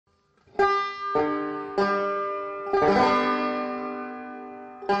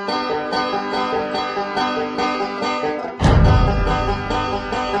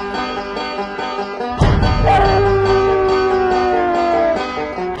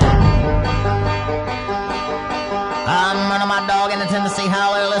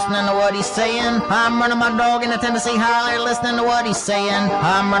listening to what he's saying. I'm running my dog in the Tennessee holler, listening to what he's saying.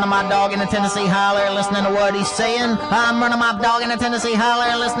 I'm running my dog in the Tennessee holler, listening to what he's saying. I'm running my dog in the Tennessee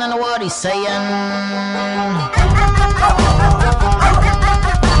holler, listening to what he's saying.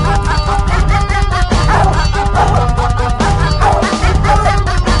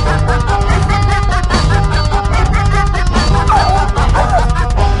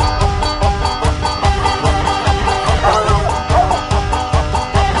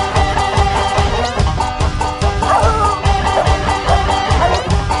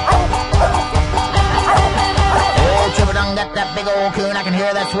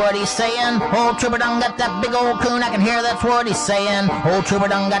 That's what he's saying. Old Trooper done got that big old coon, I can hear that's what he's saying. Old Trooper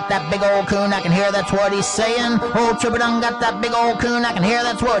done got that big old coon, I can hear that's what he's saying. Old Trooper done got that big old coon, I can hear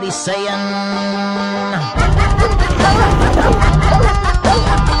that's what he's saying.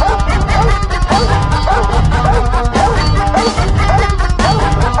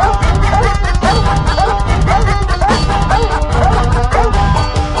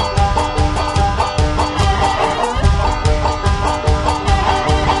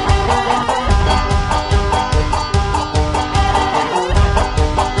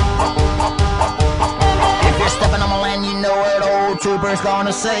 Trooper's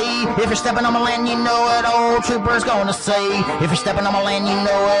gonna say, if you're stepping on my land, you know what old Trooper's gonna say. If you're stepping on my land, you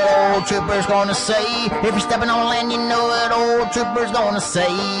know what old Trooper's gonna say. If you're stepping on my land, you know what old Trooper's gonna say.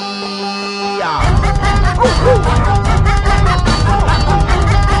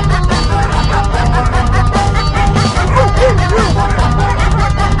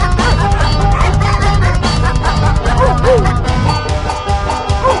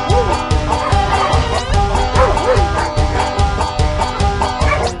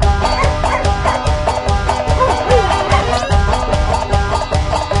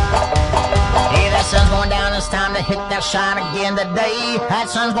 Hit that shine again today. That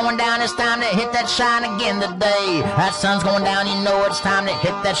sun's going down, it's time to hit that shine again today. That sun's going down, you know it's time to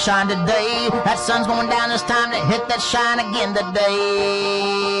hit that shine today. That sun's going down, it's time to hit that shine again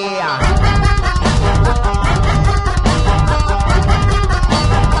today.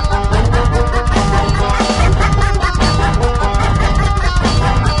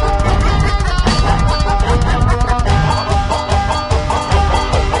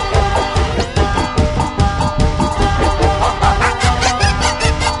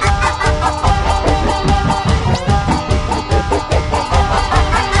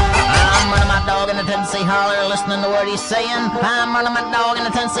 Listening to what he's saying. I'm running my dog in the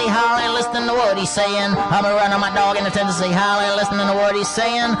Tennessee holler, listening to what he's saying. I'm running my dog in the Tennessee holler, listening to what he's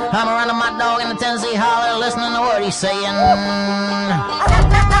saying. I'm running my dog in the Tennessee holler, listening to what he's saying.